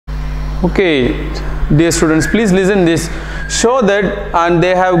Okay, dear students, please listen this. Show that, and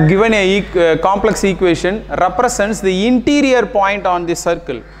they have given a complex equation represents the interior point on the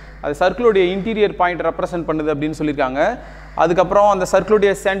circle. அது சர்க்கிளுடைய interior point represent பண்ணுது அப்படின்னு சொல்லியிருக்காங்க. அதுக்கப்புறம் அந்த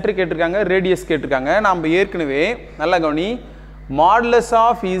சர்க்கிளுடைய centre கேட்டிருக்காங்க, radius கேட்டிருக்காங்க. நம்ம ஏற்கனவே நல்லா கவனி, modulus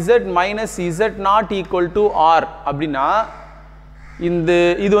of Z minus Z not equal to R அப்படின்னா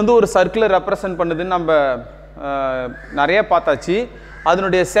இது வந்து ஒரு சர்க்கிளை ரெப்ரசன்ட் பண்ணுதுன்னு நம்ம நிறைய பார்த்தாச்சு.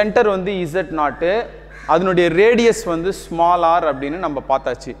 அதனுடைய சென்டர் வந்து இசட் நாட்டு, அதனுடைய ரேடியஸ் வந்து ஸ்மால் ஆர் அப்படின்னு நம்ம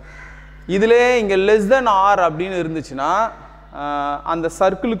பார்த்தாச்சு. இதிலே இங்கே லெஸ் தென் ஆர் அப்படின்னு இருந்துச்சுன்னா அந்த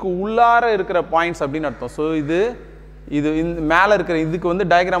சர்க்கிளுக்கு உள்ளார இருக்கிற பாயிண்ட்ஸ் அப்படின்னு அர்த்தம். ஸோ இது இந்த மேலே இருக்கிற இதுக்கு வந்து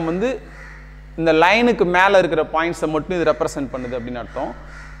டயக்ராம் வந்து இந்த லைனுக்கு மேலே இருக்கிற பாயிண்ட்ஸை மட்டும் இது ரெப்ரசன்ட் பண்ணுது அப்படின்னு அர்த்தம்.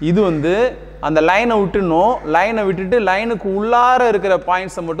 இது வந்து அந்த லைனை விட்டுணும், லைனை விட்டுட்டு லைனுக்கு உள்ளார இருக்கிற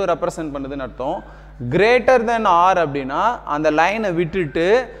பாயிண்ட்ஸை மட்டும் ரெப்ரசன்ட் பண்ணுதுன்னு அர்த்தம். கிரேட்டர் தென் ஆர் அப்படின்னா அந்த லைனை விட்டுட்டு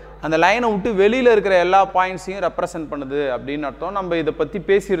அந்த லைனை விட்டு வெளியில் இருக்கிற எல்லா பாயிண்ட்ஸையும் ரெப்ரசன்ட் பண்ணுது அப்படின்னு அர்த்தம். நம்ம இதை பற்றி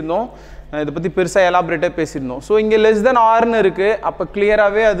பேசியிருந்தோம், இதை பற்றி பெருசாக எலாபரேட்டாக பேசியிருந்தோம். ஸோ இங்கே லெஸ் தென் ஆர்னு இருக்குது, அப்போ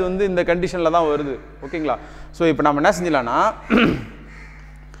கிளியராகவே அது வந்து இந்த கண்டிஷனில் தான் வருது. ஓகேங்களா? ஸோ இப்போ நம்ம என்ன செஞ்சலாம்னா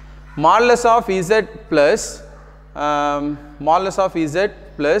modulus of Z plus modulus of Z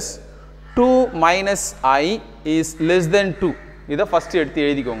plus 2 minus I is less than 2. இதை ஃபஸ்ட்டு எடுத்து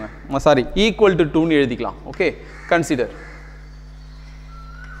எழுதிக்கோங்க. சாரி, ஈக்குவல் டு 2ன்னு எழுதிக்கலாம். ஓகே, கன்சிடர்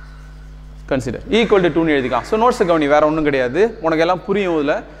ஈக்குவல் டு 2ன்னு எழுதிக்கலாம். ஸோ நோட்ஸை கவனி, வேறு ஒன்றும் கிடையாது, உனக்கு எல்லாம் புரியும்.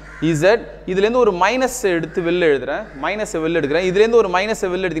 இதில் இசட், இதுலேருந்து ஒரு மைனஸ் எடுத்து வெளில எழுதுகிறேன், மைனஸை வெளில எடுக்கிறேன். இதுலேருந்து ஒரு மைனஸை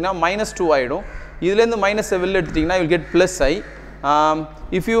வெளில எடுத்திங்கன்னா -2 ஆகிடும். இதுலேருந்து மைனஸை வெளில எடுத்துட்டிங்கன்னா you will get plus I.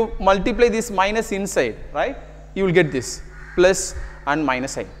 If you multiply this minus inside, right, you will get this plus and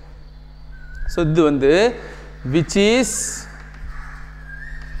minus I. So இது வந்து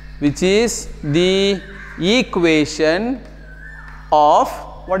which is the equation of,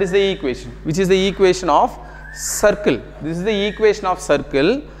 what is the equation? Which is the equation of circle. This is the equation of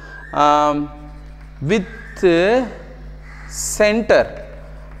circle with center.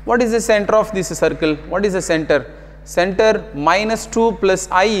 What is the center of this circle? What is the center? Center -2 plus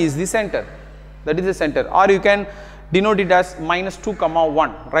I is the center. That is the center. Or you can denote it as -2,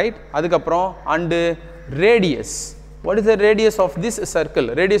 1, right? Adukaprom and radius. What is the radius of this circle?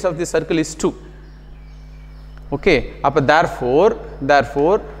 Radius of this circle is 2. Okay, appo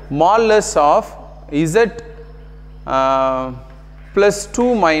therefore modulus of z plus 2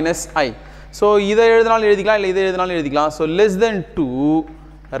 minus I. So either எழுதினாலும் எழுதிக்கலாம், இல்லை இதை எழுதினாலும் எழுதிக்கலாம். So less than 2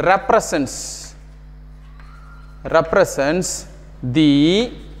 represents the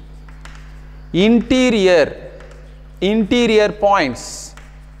interior points.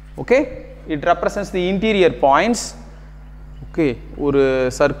 Okay, it represents the interior points. Okay, ஒரு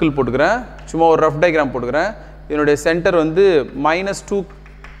circle போட்டுக்கிறேன், சும்மா ஒரு ரஃப் டயக்ராம் போட்டுக்கிறேன். இதனுடைய சென்டர் வந்து -2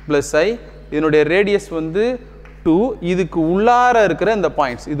 ப்ளஸ் ஐ, இதனுடைய ரேடியஸ் வந்து 2. இதுக்கு உள்ளார இருக்கிற இந்த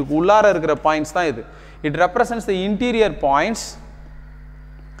பாயிண்ட்ஸ், இதுக்கு உள்ளார இருக்கிற பாயிண்ட்ஸ் தான் இது. It represents the interior points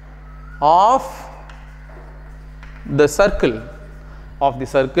of the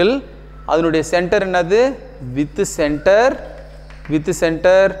circle, அதனுடைய சென்டர் என்னது? With centre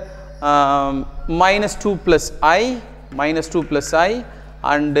 -2 plus I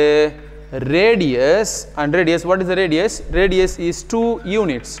and radius. What is the radius? Radius is 2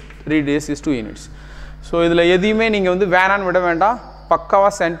 units. So இதில் எதையுமே நீங்கள் வந்து வேணான்னு விட வேண்டாம்,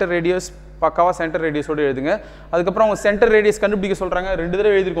 பக்காவாக சென்டர் ரேடியஸோடு எழுதுங்க. அதுக்கப்புறம் அவங்க சென்டர் ரேடியஸ் கண்டுபிடிக்க சொல்கிறாங்க, 2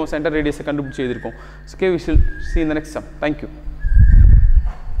 தடவை எழுதியிருக்கோம், சென்டர் ரேடியஸை கண்டுபிடிச்சி எழுதியிருக்கோம். Okay, we shall see in the next sum. Thank you.